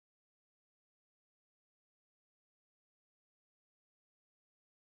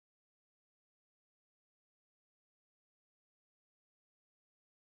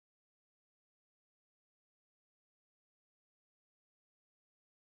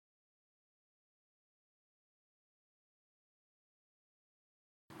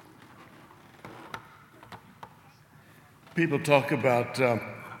People talk about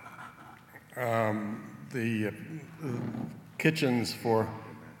the kitchens for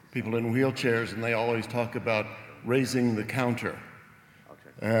people in wheelchairs, and they always talk about raising the counter.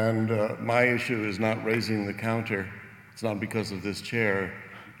 And my issue is not raising the counter. It's not because of this chair.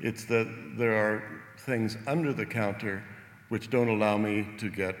 It's that there are things under the counter which don't allow me to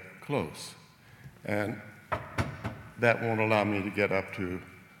get close. And that won't allow me to get up to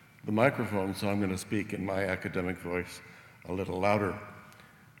the microphone, so I'm going to speak in my academic voice a little louder.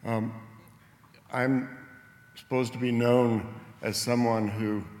 I'm supposed to be known as someone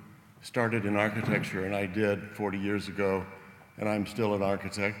who started in architecture, and I did 40 years ago, and I'm still an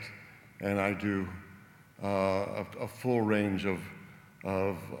architect, and I do a full range of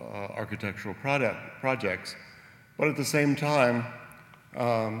architectural projects. But at the same time,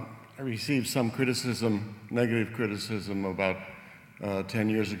 I received some criticism, negative criticism, about 10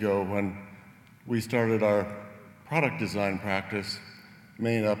 years ago when we started our product design practice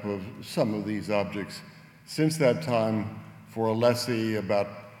made up of some of these objects. Since that time, for a lessee, about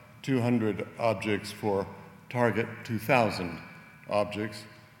 200 objects, for target 2,000 objects.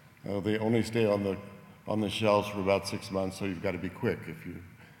 They only stay on the shelves for about 6 months, so you've got to be quick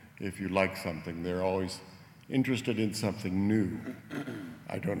if you like something. They're always interested in something new.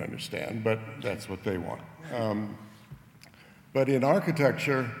 I don't understand, but that's what they want. But in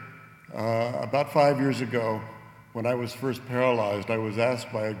architecture, about 5 years ago, when I was first paralyzed, I was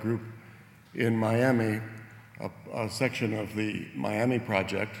asked by a group in Miami, a section of the Miami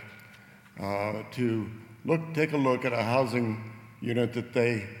project, to take a look at a housing unit that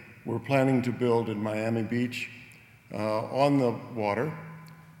they were planning to build in Miami Beach on the water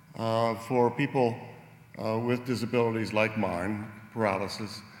for people with disabilities like mine,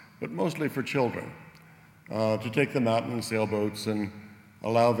 paralysis, but mostly for children, to take them out in sailboats and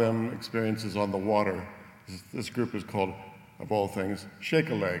allow them experiences on the water. This group is called, of all things, Shake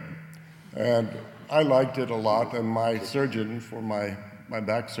a Leg. And I liked it a lot, and my surgeon, for my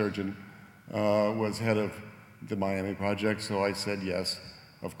back surgeon, was head of the Miami project, so I said yes,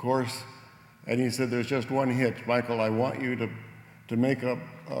 of course. And he said, there's just one hitch, Michael, I want you to make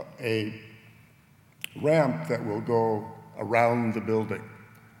a ramp that will go around the building.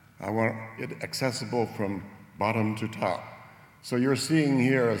 I want it accessible from bottom to top. So you're seeing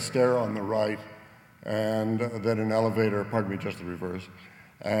here a stair on the right, and then an elevator, pardon me, just the reverse,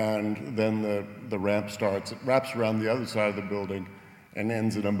 and then the ramp starts. It wraps around the other side of the building and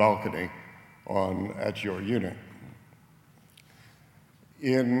ends in a balcony at your unit.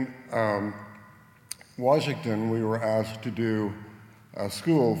 In Washington, we were asked to do a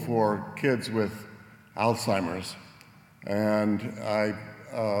school for kids with Alzheimer's, and I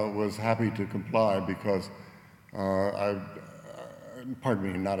was happy to comply because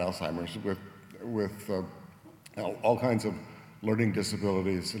pardon me, not Alzheimer's, with all kinds of learning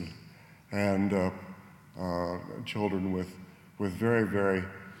disabilities and children with very, very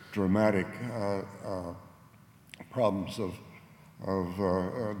dramatic problems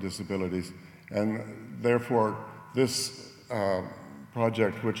of disabilities. And therefore, this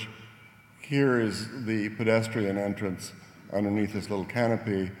project, which here is the pedestrian entrance underneath this little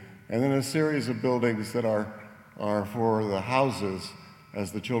canopy, and then a series of buildings that are for the houses,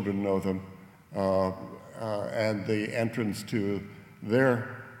 as the children know them, and the entrance to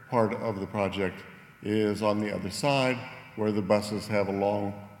their part of the project is on the other side, where the buses have a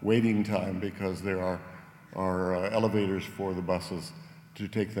long waiting time because there are elevators for the buses to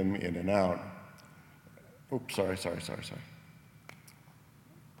take them in and out. Oops, sorry.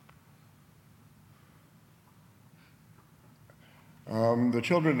 The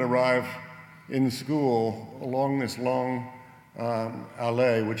children arrive in school along this long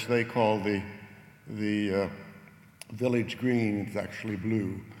alley, which they call the village green. It's actually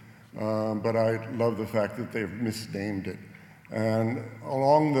blue, but I love the fact that they've misnamed it. And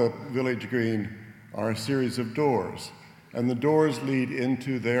along the village green are a series of doors, and the doors lead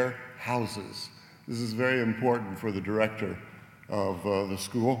into their houses. This is very important for the director of the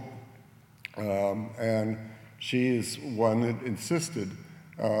school, and she is one that insisted,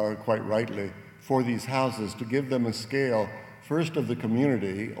 quite rightly, for these houses to give them a scale, first of the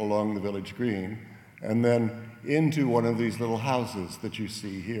community along the village green, and then into one of these little houses that you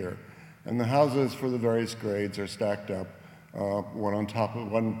see here. And the houses for the various grades are stacked up, one on top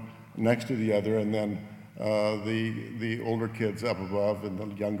of one next to the other, and then the older kids up above and the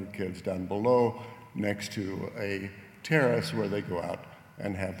younger kids down below, next to a terrace where they go out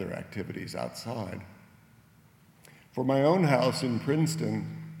and have their activities outside. For my own house in Princeton,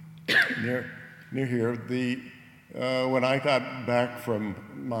 near here, when I got back from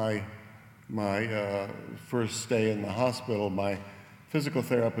my my first stay in the hospital, my physical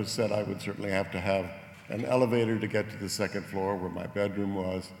therapist said I would certainly have to have an elevator to get to the second floor where my bedroom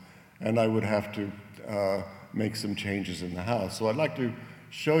was, and I would have to make some changes in the house. So I'd like to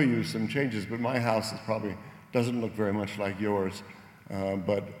show you some changes, but my house doesn't look very much like yours,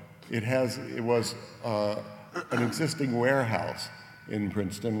 but it was an existing warehouse in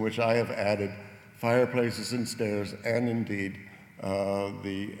Princeton, which I have added fireplaces and stairs, and indeed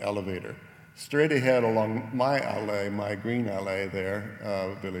the elevator. Straight ahead along my alley, my green alley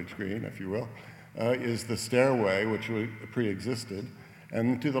there, Village Green, if you will, is the stairway, which pre-existed,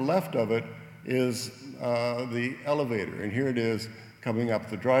 and to the left of it is the elevator, and here it is coming up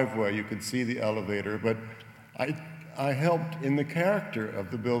the driveway. You can see the elevator, but I helped in the character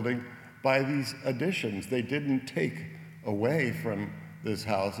of the building by these additions. They didn't take away from this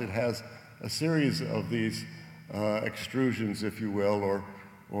house. It has a series of these extrusions, if you will,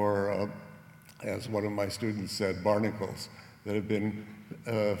 or as one of my students said, barnacles that have been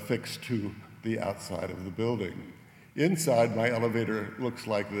fixed to the outside of the building. Inside, my elevator looks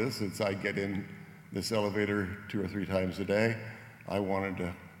like this. I get in this elevator 2 or 3 times a day. I wanted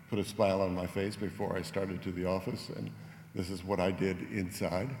to put a smile on my face before I started to the office, and this is what I did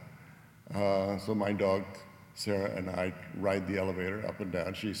inside. So my dog, Sarah, and I ride the elevator up and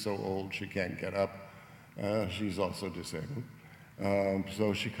down. She's so old she can't get up. She's also disabled.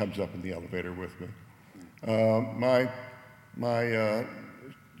 So she comes up in the elevator with me. My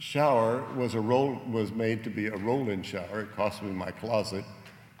shower was made to be a roll-in shower. It cost me my closet,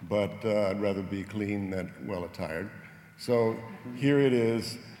 but I'd rather be clean than well attired. So here it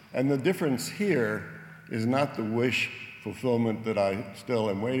is, and the difference here is not the wish fulfillment that I still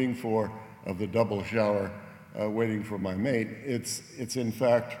am waiting for of the double shower, waiting for my mate. It's in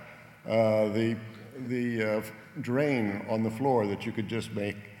fact the drain on the floor that you could just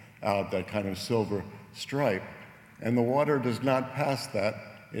make out that kind of silver stripe, and the water does not pass that.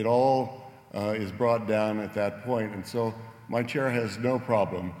 It all is brought down at that point, and so my chair has no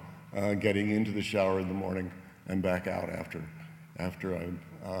problem getting into the shower in the morning and back out after I'm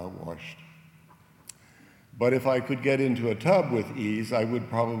washed. But if I could get into a tub with ease, I would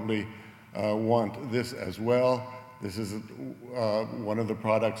probably want this as well. This is one of the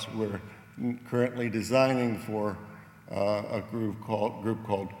products we're currently designing for a group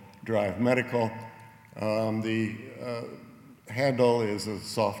called Drive Medical. The handle is a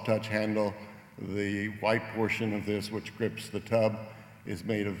soft touch handle. The white portion of this, which grips the tub, is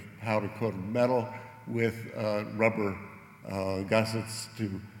made of powder-coated metal with rubber gussets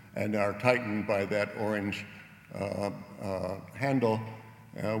and are tightened by that orange handle.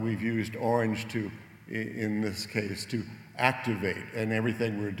 We've used orange in this case, to activate, and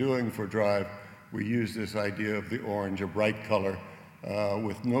everything we're doing for Drive, we use this idea of the orange, a bright color,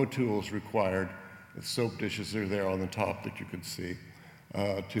 with no tools required. The soap dishes are there on the top that you can see.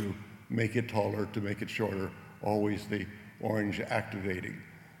 To make it taller, to make it shorter, always the orange activating.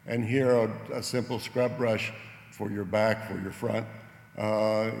 And here, a simple scrub brush for your back, for your front,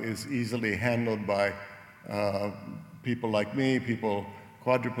 is easily handled by people like me, people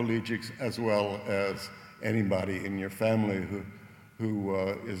quadriplegics, as well as anybody in your family who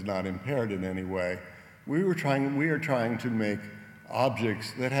is not impaired in any way. We are trying to make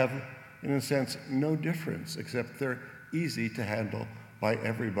objects that have, in a sense, no difference, except they're easy to handle by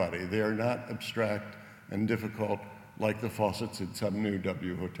everybody. They are not abstract and difficult like the faucets in some new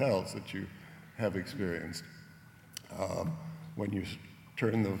W hotels that you have when you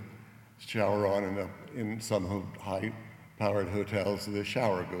turn the shower on in some high-powered hotels, the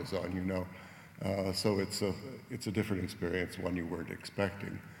shower goes on, you know. So it's a different experience, one you weren't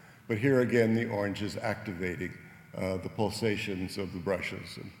expecting. But here again, the orange is activating the pulsations of the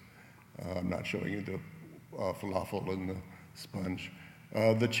brushes. And, I'm not showing you the falafel and the sponge.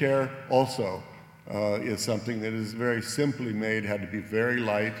 The chair also is something that is very simply made, had to be very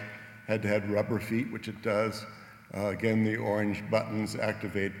light, had to have rubber feet, which it does. Again, the orange buttons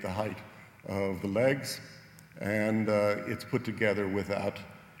activate the height of the legs, and it's put together without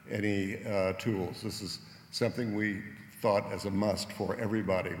any tools. This is something we thought as a must for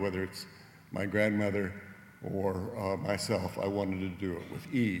everybody, whether it's my grandmother or myself. I wanted to do it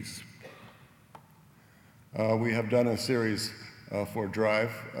with ease. We have done a series for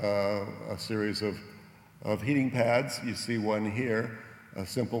Drive, a series of heating pads. You see one here, a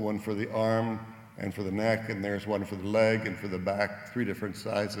simple one for the arm and for the neck, and there's one for the leg and for the back, 3 different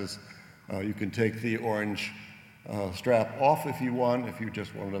sizes. You can take the orange strap off if you want. If you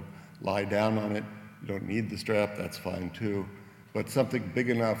just want to lie down on it, you don't need the strap, that's fine too. But something big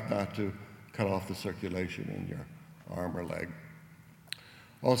enough not to cut off the circulation in your arm or leg.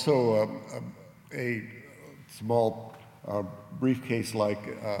 Also, a small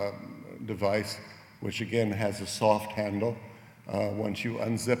briefcase-like device, which again has a soft handle. Once you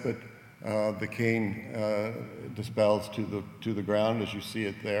unzip it, the cane dispels to the ground as you see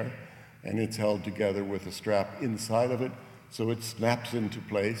it there, and it's held together with a strap inside of it, so it snaps into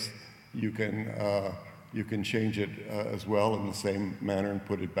place. You can change it as well in the same manner and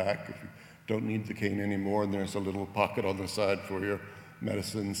put it back if you don't need the cane anymore, and there's a little pocket on the side for your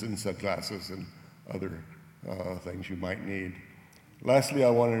medicines and sunglasses and other things you might need. Lastly, I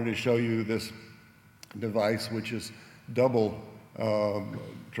wanted to show you this device, which is double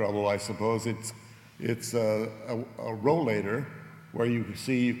trouble, I suppose. It's a rollator where you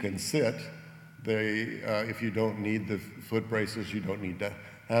see you can sit. If you don't need the foot braces, you don't need to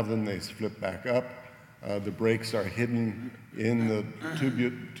have them. They flip back up. The brakes are hidden in the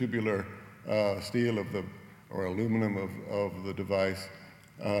tubular steel or aluminum of the device.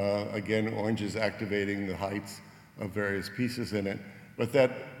 Again, orange is activating the heights of various pieces in it. But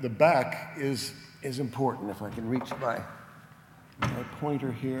the back is important. If I can reach my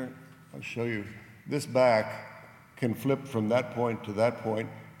pointer here, I'll show you. This back can flip from that point to that point,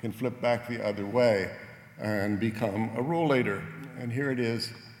 can flip back the other way and become a rollator. And here it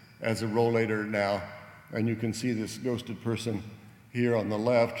is as a rollator now. And you can see this ghosted person here on the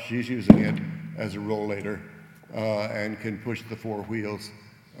left. She's using it as a rollator and can push the four wheels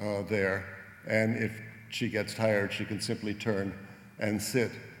there. And if she gets tired, she can simply turn and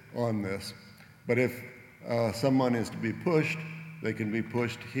sit on this. But if someone is to be pushed, they can be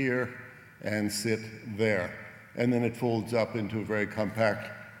pushed here and sit there. And then it folds up into a very compact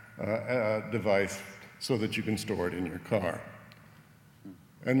device so that you can store it in your car.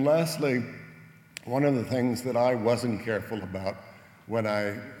 And lastly, one of the things that I wasn't careful about when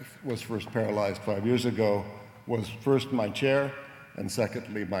I was first paralyzed 5 years ago was first my chair and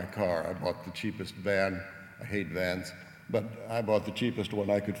secondly my car. I bought the cheapest van. I hate vans, but I bought the cheapest one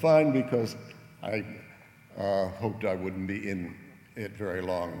I could find because I hoped I wouldn't be in it very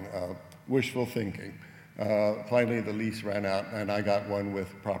long. Wishful thinking. Finally, the lease ran out, and I got one with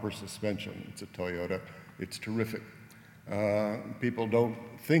proper suspension. It's a Toyota. It's terrific. People don't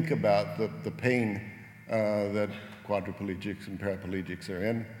think about the pain that quadriplegics and paraplegics are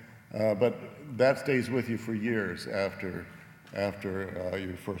in, but that stays with you for years after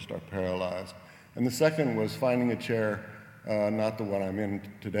you first are paralyzed. And the second was finding a chair, not the one I'm in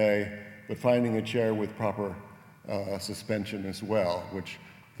today, but finding a chair with proper suspension as well, which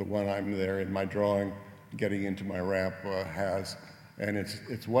the one I'm there in my drawing, getting into my ramp, has. And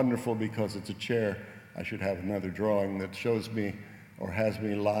it's wonderful because it's a chair. I should have another drawing that shows me or has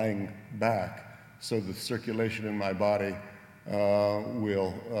me lying back so the circulation in my body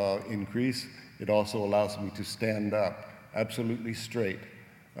will increase. It also allows me to stand up absolutely straight,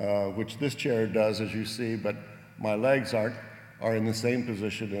 which this chair does, as you see, but my legs are in the same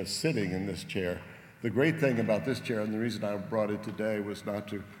position as sitting in this chair. The great thing about this chair, and the reason I brought it today was not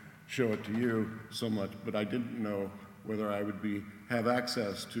to show it to you so much, but I didn't know whether I would have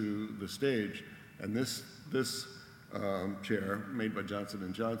access to the stage. And this chair, made by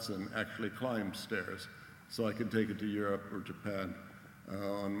Johnson & Johnson, actually climbs stairs. So I can take it to Europe or Japan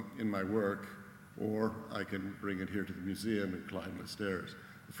in my work, or I can bring it here to the museum and climb the stairs.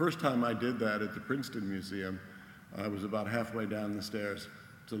 The first time I did that at the Princeton Museum, I was about halfway down the stairs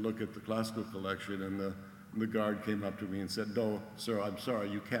to look at the classical collection, and the guard came up to me and said, "No, sir, I'm sorry,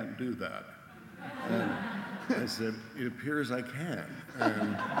 you can't do that." And I said, "It appears I can."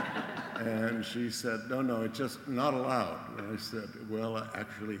 And she said, no, it's just not allowed. And I said, "Well,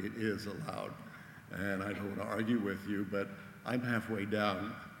 actually, it is allowed. And I don't want to argue with you, but I'm halfway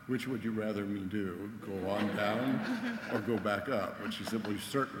down. Which would you rather me do, go on down or go back up?" And she said, "Well, you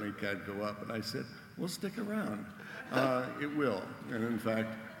certainly can't go up." And I said, "Well, stick around. It will." And in fact,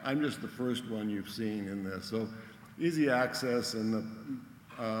 I'm just the first one you've seen in this. So easy access and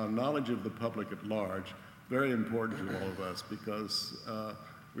the knowledge of the public at large, very important to all of us because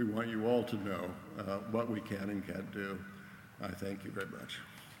we want you all to know what we can and can't do. I thank you very much.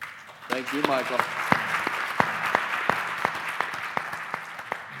 Thank you, Michael.